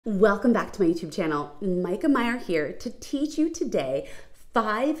Welcome back to my YouTube channel. Micah Meyer here to teach you today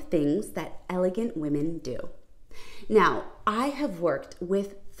 5 things that elegant women do. Now, I have worked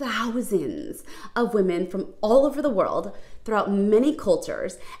with thousands of women from all over the world throughout many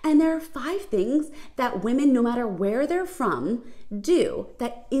cultures, and there are 5 things that women, no matter where they're from, do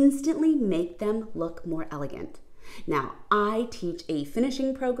that instantly make them look more elegant. Now, I teach a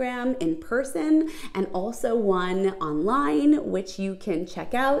finishing program in person and also one online, which you can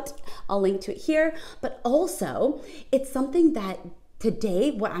check out. I'll link to it here. But also, it's something that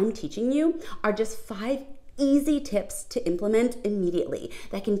today, what I'm teaching you are just 5 easy tips to implement immediately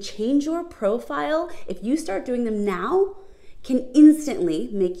that can change your profile. If you start doing them now, can instantly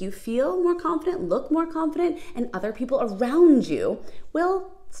make you feel more confident, look more confident, and other people around you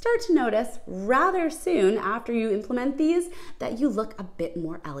will start to notice rather soon after you implement these that you look a bit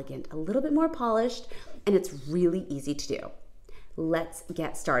more elegant, a little bit more polished, and it's really easy to do. Let's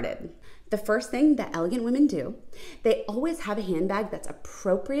get started. The first thing that elegant women do, they always have a handbag that's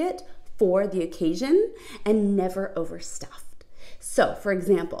appropriate for the occasion and never overstuffed. So, for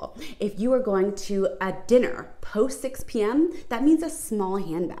example, if you are going to a dinner post 6 p.m., that means a small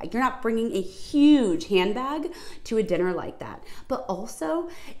handbag. You're not bringing a huge handbag to a dinner like that. But also,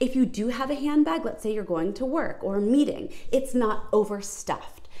 if you do have a handbag, let's say you're going to work or a meeting, it's not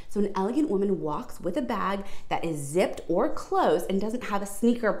overstuffed. So an elegant woman walks with a bag that is zipped or closed and doesn't have a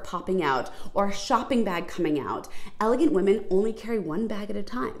sneaker popping out or a shopping bag coming out. Elegant women only carry one bag at a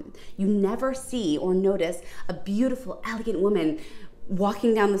time. You never see or notice a beautiful, elegant woman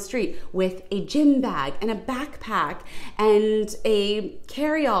walking down the street with a gym bag and a backpack and a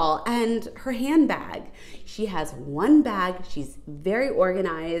carry-all and her handbag. She has one bag, she's very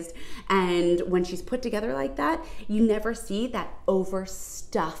organized, and when she's put together like that, you never see that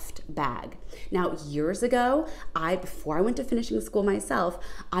overstuffed bag. Now, years ago, before I went to finishing school myself,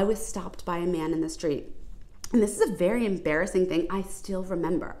 I was stopped by a man in the street. And this is a very embarrassing thing I still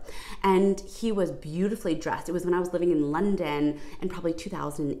remember. And he was beautifully dressed. It was when I was living in London in probably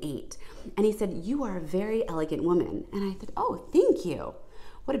 2008. And he said, "You are a very elegant woman." And I said, "Oh, thank you."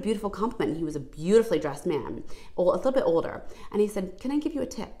 What a beautiful compliment. He was a beautifully dressed man, a little bit older. And he said, "Can I give you a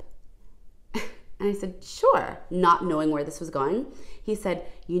tip?" And I said, "Sure," not knowing where this was going. He said,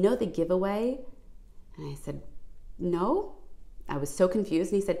 "You know the giveaway?" And I said, "No." I was so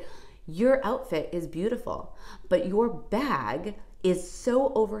confused. And he said, "Your outfit is beautiful, but your bag is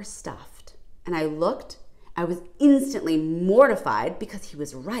so overstuffed." And I looked, I was instantly mortified because he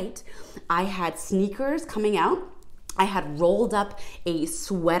was right. I had sneakers coming out. I had rolled up a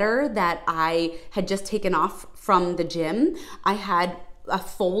sweater that I had just taken off from the gym. I had a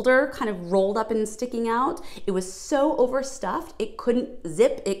folder kind of rolled up and sticking out. It was so overstuffed, it couldn't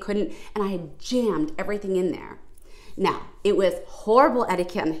zip, and I had jammed everything in there. Now, it was horrible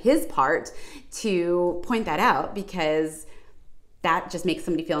etiquette on his part to point that out because that just makes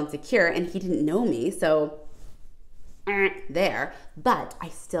somebody feel insecure, and he didn't know me, so there. But I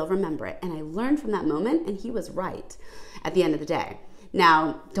still remember it, and I learned from that moment, and he was right at the end of the day.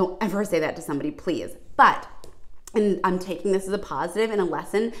 Now, don't ever say that to somebody, please. And I'm taking this as a positive and a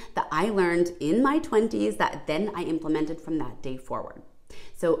lesson that I learned in my 20s that then I implemented from that day forward.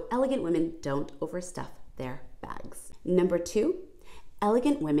 So elegant women don't overstuff their bags. Number 2,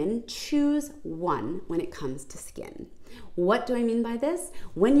 elegant women choose one when it comes to skin. What do I mean by this?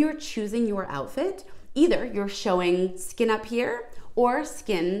 When you're choosing your outfit, either you're showing skin up here or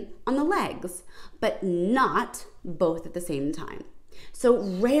skin on the legs, but not both at the same time. So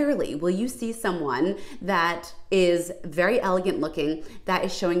rarely will you see someone that is very elegant looking that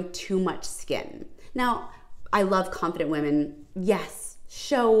is showing too much skin. Now, I love confident women. Yes,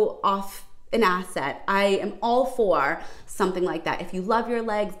 show off an asset. I am all for something like that. If you love your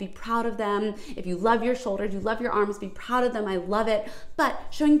legs, be proud of them. If you love your shoulders, you love your arms, be proud of them. I love it. But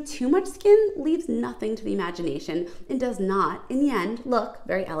showing too much skin leaves nothing to the imagination and does not, in the end, look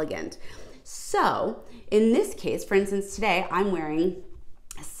very elegant. So in this case, for instance, today I'm wearing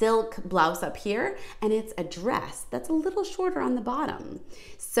a silk blouse up here, and it's a dress that's a little shorter on the bottom.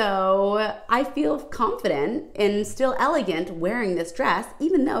 So I feel confident and still elegant wearing this dress,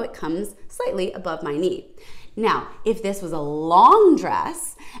 even though it comes slightly above my knee. Now, if this was a long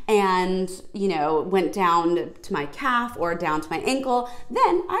dress and, went down to my calf or down to my ankle,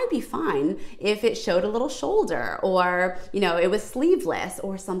 then I'd be fine if it showed a little shoulder or, it was sleeveless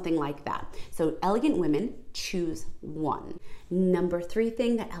or something like that. So elegant women choose one. Number 3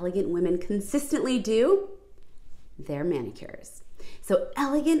 thing that elegant women consistently do, their manicures. So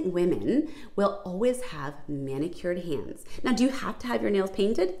elegant women will always have manicured hands. Now, do you have to have your nails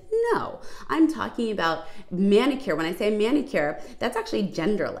painted? No. I'm talking about manicure. When I say manicure, that's actually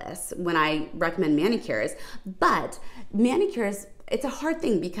genderless when I recommend manicures. But manicures, it's a hard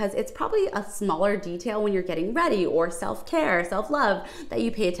thing because it's probably a smaller detail when you're getting ready or self-care, self-love that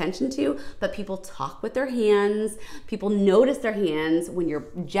you pay attention to, but people talk with their hands, people notice their hands when you're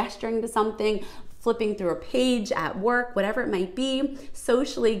gesturing to something, flipping through a page at work, whatever it might be,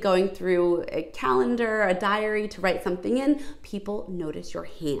 socially going through a calendar, a diary to write something in, people notice your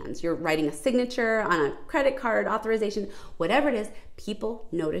hands. You're writing a signature on a credit card, authorization, whatever it is, people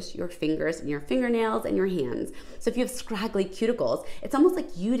notice your fingers and your fingernails and your hands. So if you have scraggly cuticles, it's almost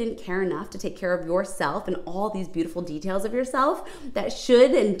like you didn't care enough to take care of yourself and all these beautiful details of yourself that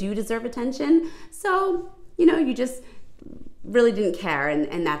should and do deserve attention. So, you just really didn't care,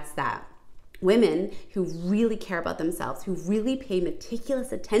 and that's that. Women who really care about themselves, who really pay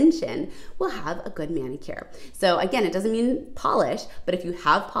meticulous attention, will have a good manicure. So again, it doesn't mean polish, but if you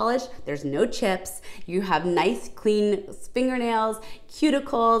have polish, there's no chips, you have nice, clean fingernails,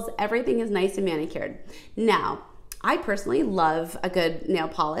 cuticles, everything is nice and manicured. Now, I personally love a good nail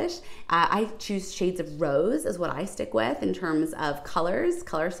polish. I choose shades of rose is what I stick with in terms of colors,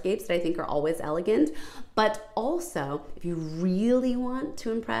 colorscapes that I think are always elegant. But also, if you really want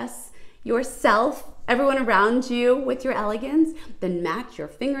to impress yourself, everyone around you with your elegance, then match your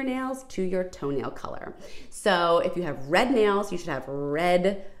fingernails to your toenail color. So if you have red nails, you should have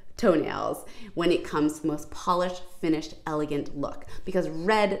red toenails when it comes to the most polished, finished, elegant look. Because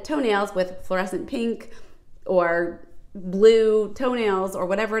red toenails with fluorescent pink or blue toenails or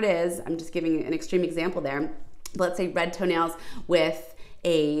whatever it is, I'm just giving an extreme example there, but let's say red toenails with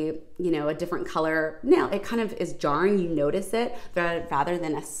a different color nail, it kind of is jarring. You notice it rather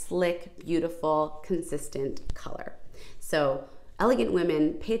than a slick, beautiful, consistent color. So elegant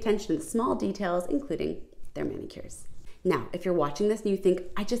women pay attention to the small details, including their manicures. Now, if you're watching this and you think,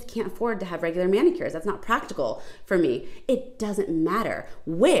 I just can't afford to have regular manicures, that's not practical for me, it doesn't matter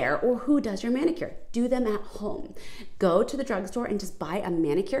where or who does your manicure. Do them at home. Go to the drugstore and just buy a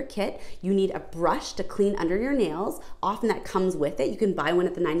manicure kit. You need a brush to clean under your nails. Often that comes with it. You can buy one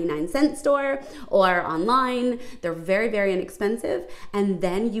at the 99-cent store or online. They're very, very inexpensive. And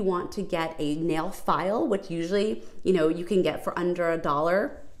then you want to get a nail file, which usually, you can get for under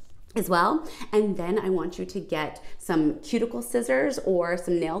 $1 as well. And then I want you to get some cuticle scissors or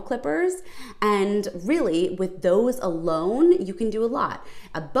some nail clippers. And really with those alone, you can do a lot.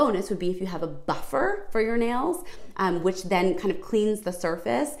 A bonus would be if you have a buffer for your nails, which then kind of cleans the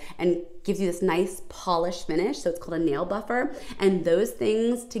surface and gives you this nice polished finish. So it's called a nail buffer. And those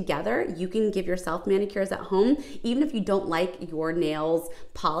things together, you can give yourself manicures at home. Even if you don't like your nails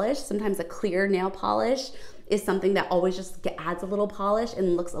polished, sometimes a clear nail polish is something that always just adds a little polish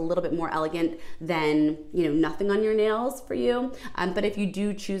and looks a little bit more elegant than, nothing on your nails for you. But if you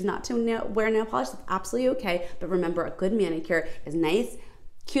do choose not to wear nail polish, that's absolutely okay. But remember, a good manicure is nice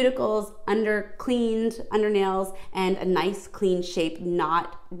cuticles, cleaned under nails, and a nice clean shape,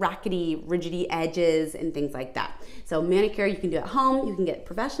 not rackety, rigidy edges and things like that. So manicure you can do at home, you can get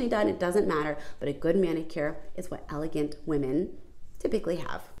professionally done, it doesn't matter, but a good manicure is what elegant women typically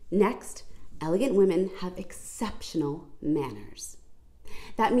have. Next, elegant women have exceptional manners.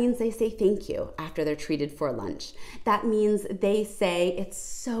 That means they say thank you after they're treated for lunch. That means they say it's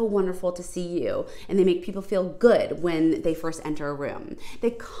so wonderful to see you, and they make people feel good when they first enter a room.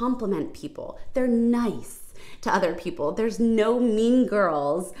 They compliment people. They're nice to other people. There's no mean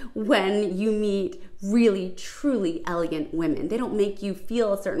girls when you meet really, truly elegant women. They don't make you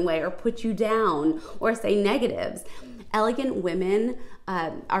feel a certain way or put you down or say negatives. Elegant women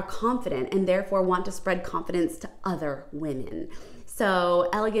are confident and therefore want to spread confidence to other women. So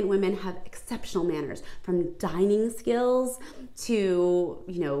elegant women have exceptional manners, from dining skills to,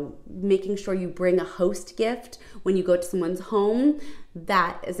 making sure you bring a host gift when you go to someone's home.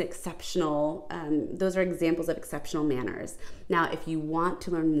 That is exceptional. Those are examples of exceptional manners. Now, if you want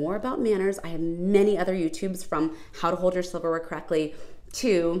to learn more about manners, I have many other YouTubes, from how to hold your silverware correctly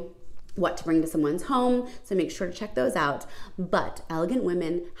to what to bring to someone's home. So make sure to check those out. But elegant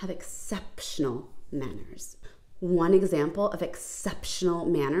women have exceptional manners. One example of exceptional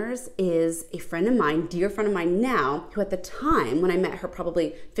manners is a friend of mine, dear friend of mine now, who at the time when I met her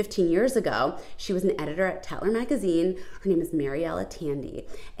probably 15 years ago, she was an editor at Tatler magazine. Her name is Mariella Tandy,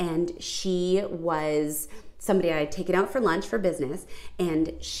 and she was somebody I had taken out for lunch for business,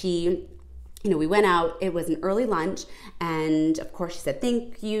 and she, we went out, it was an early lunch, and of course she said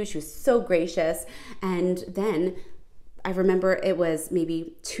thank you, she was so gracious, and then I remember it was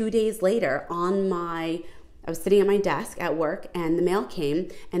maybe 2 days later on my I was sitting at my desk at work and the mail came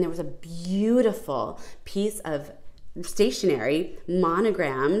and there was a beautiful piece of stationery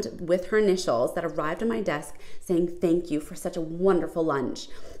monogrammed with her initials that arrived on my desk saying thank you for such a wonderful lunch.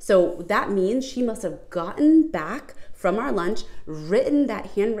 So that means she must have gotten back from our lunch, written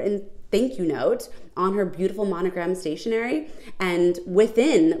that handwritten thank you note on her beautiful monogram stationery, and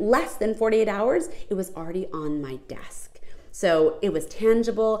within less than 48 hours, it was already on my desk. So it was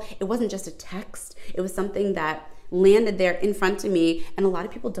tangible. It wasn't just a text. It was something that landed there in front of me, and a lot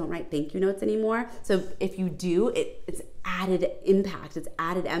of people don't write thank you notes anymore. So if you do, it's added impact, it's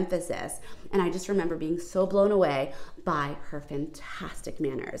added emphasis. And I just remember being so blown away by her fantastic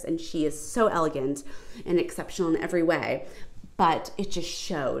manners. And she is so elegant and exceptional in every way, but it just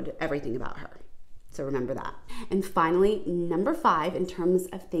showed everything about her. So remember that. And finally, number 5, in terms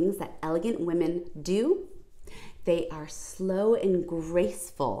of things that elegant women do, they are slow and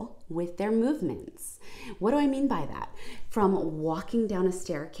graceful with their movements. What do I mean by that? From walking down a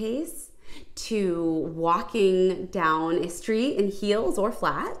staircase to walking down a street in heels or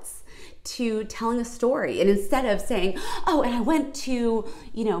flats to telling a story. And instead of saying, oh, and I went to,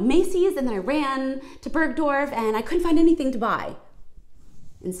 Macy's and then I ran to Bergdorf and I couldn't find anything to buy.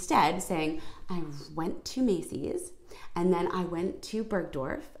 Instead saying, I went to Macy's and then I went to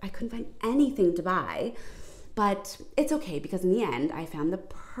Bergdorf. I couldn't find anything to buy. But it's okay because in the end, I found the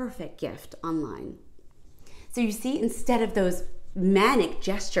perfect gift online. So you see, instead of those manic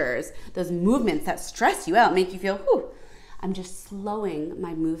gestures, those movements that stress you out, make you feel, whew, I'm just slowing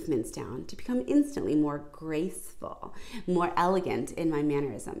my movements down to become instantly more graceful, more elegant in my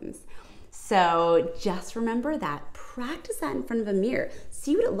mannerisms. So just remember that. Practice that in front of a mirror.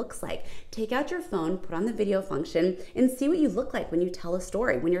 See what it looks like. Take out your phone, put on the video function, and see what you look like when you tell a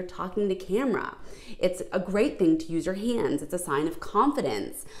story, when you're talking to camera. It's a great thing to use your hands. It's a sign of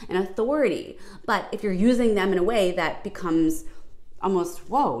confidence and authority. But if you're using them in a way that becomes almost,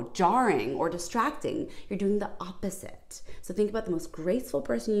 jarring or distracting, you're doing the opposite. So think about the most graceful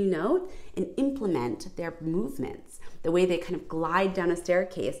person you know and implement their movements. The way they kind of glide down a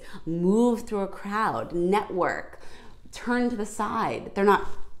staircase, move through a crowd, network, turn to the side. They're not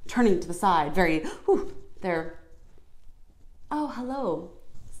turning to the side they're, oh, hello.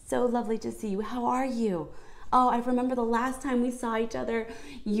 So lovely to see you. How are you? Oh, I remember the last time we saw each other,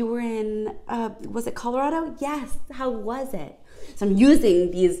 you were in, was it Colorado? Yes, how was it? So I'm using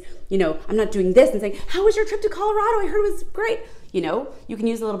these, I'm not doing this and saying, how was your trip to Colorado? I heard it was great. You can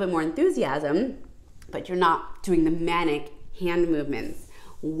use a little bit more enthusiasm, but you're not doing the manic hand movements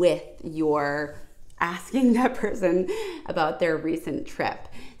with your asking that person about their recent trip.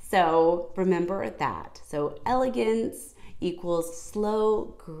 So remember that. So elegance equals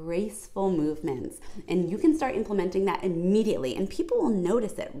slow, graceful movements. And you can start implementing that immediately and people will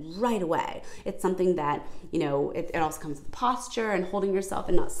notice it right away. It's something that, it also comes with posture and holding yourself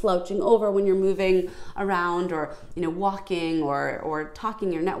and not slouching over when you're moving around or, walking or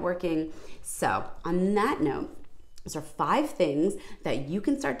talking or networking. So on that note, those are 5 things that you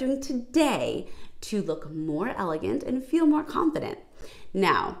can start doing today to look more elegant and feel more confident.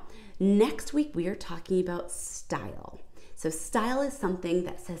 Now, next week we are talking about style. So style is something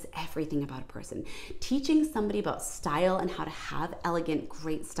that says everything about a person. Teaching somebody about style and how to have elegant,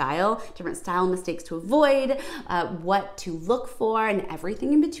 great style, different style mistakes to avoid, what to look for, and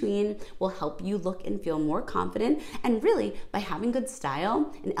everything in between will help you look and feel more confident. And really, by having good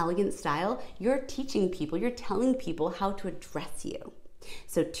style, an elegant style, you're teaching people, you're telling people how to address you.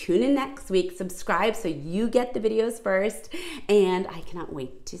 So tune in next week, subscribe so you get the videos first, and I cannot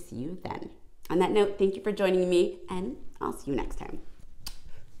wait to see you then. On that note, thank you for joining me, and I'll see you next time.